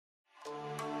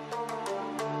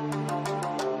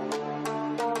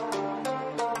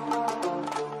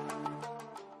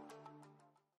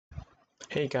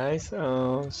Hey guys,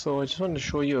 so I just want to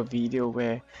show you a video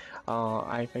where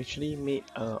I've actually made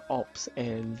ops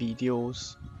and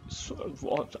videos,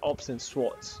 ops and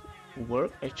swords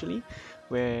work actually,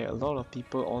 where a lot of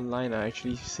people online are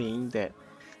actually saying that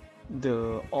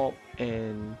the op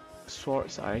and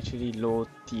swords are actually low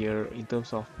tier in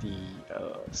terms of the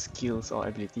skills or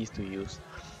abilities to use.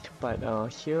 But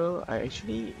here I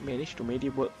actually managed to make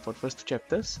it work for the first two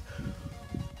chapters,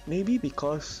 maybe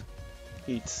because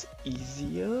it's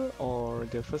easier, or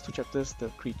the first two chapters the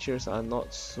creatures are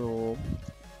not so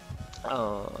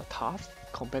tough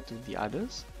compared to the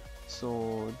others.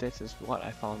 So that is what I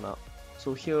found out.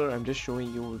 So here I'm just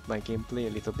showing you my gameplay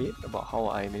a little bit about how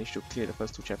I managed to clear the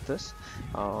first two chapters,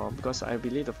 because I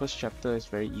believe the first chapter is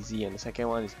very easy and the second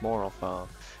one is more of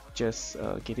just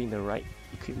getting the right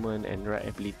equipment and right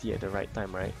ability at the right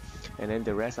time, right? And then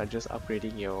the rest are just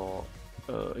upgrading your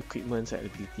equipments and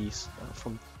abilities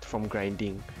from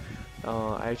grinding.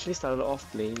 I actually started off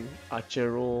playing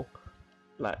Archero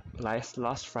like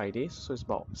last Friday, so it's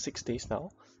about 6 days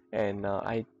now, and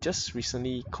I just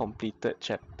recently completed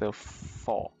chapter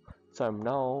 4. So I'm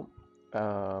now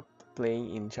uh,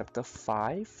 playing in chapter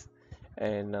 5,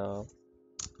 and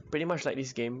pretty much like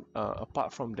this game,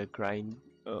 apart from the grind,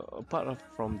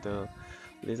 from the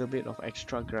little bit of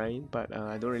extra grind, but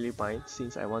I don't really mind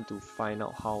since I want to find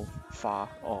out how far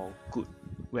or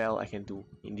well I can do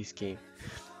in this game.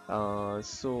 In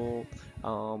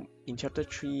chapter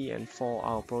 3 and 4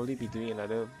 I'll probably be doing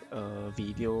another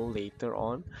video later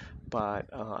on, but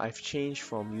I've changed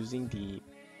from using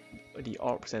the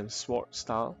orbs and sword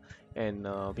style, and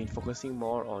been focusing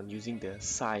more on using the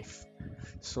scythe.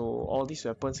 So all these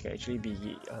weapons can actually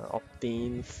be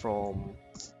obtained from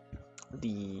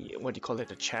the, what do you call it,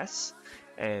 the chest,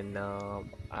 and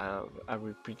I'm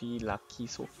pretty lucky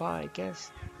so far, I guess.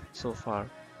 So far,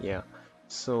 yeah.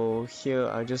 So here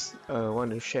I just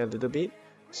want to share a little bit.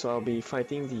 So I'll be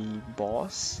fighting the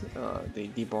boss,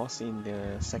 the boss in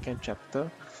the second chapter.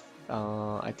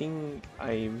 I think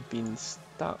I've been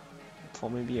stuck for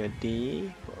maybe a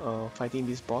day fighting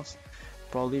this boss,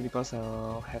 probably because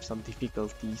I'll have some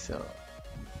difficulties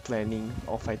planning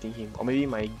or fighting him, or maybe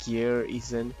my gear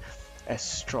isn't as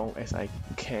strong as I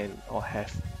can or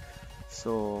have.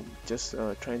 So just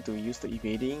trying to use the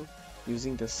evading,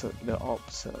 using the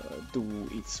ops do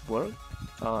its work.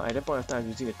 At that point of time, I'm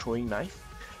using the throwing knife,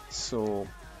 so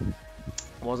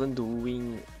wasn't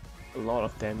doing a lot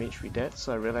of damage with that.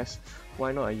 So I realized,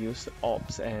 why not I use the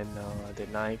ops and the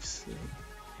knives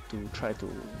to try to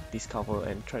discover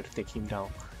and try to take him down.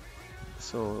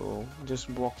 So just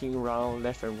walking around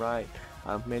left and right,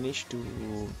 I've managed to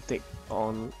take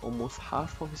on almost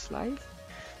half of his life,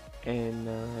 and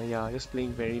yeah, just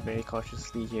playing very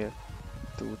cautiously here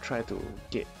to try to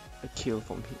get a kill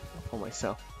for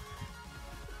myself.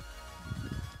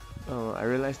 I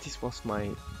realized this was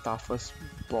my toughest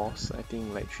boss, I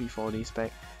think like 3-4 days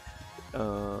back,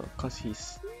 cause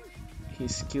his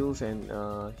skills and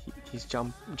his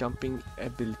jumping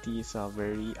abilities are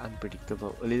very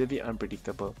unpredictable, a little bit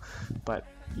unpredictable. But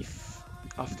if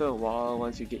after a while,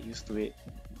 once you get used to it,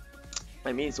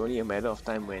 I mean, it's only a matter of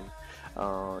time when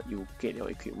you get your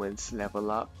equipments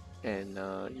level up, and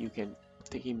you can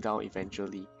take him down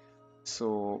eventually.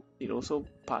 So it also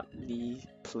partly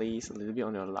plays a little bit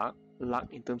on your luck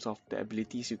in terms of the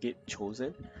abilities you get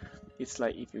chosen. It's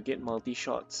like if you get multi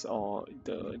shots or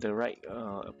the right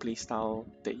play style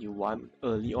that you want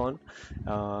early on,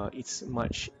 it's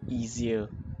much easier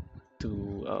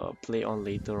to play on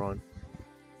later on.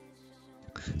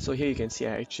 So here you can see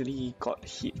I actually got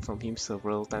hit from him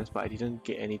several times, but I didn't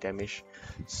get any damage.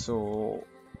 So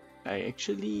I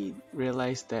actually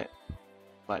realized that,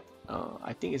 but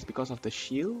I think it's because of the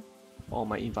shield or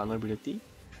my invulnerability.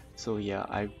 So yeah,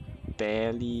 I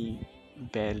barely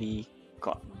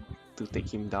got to take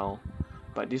him down.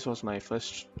 But this was my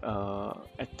first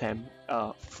attempt,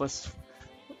 first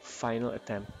final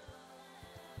attempt.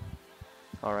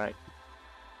 Alright,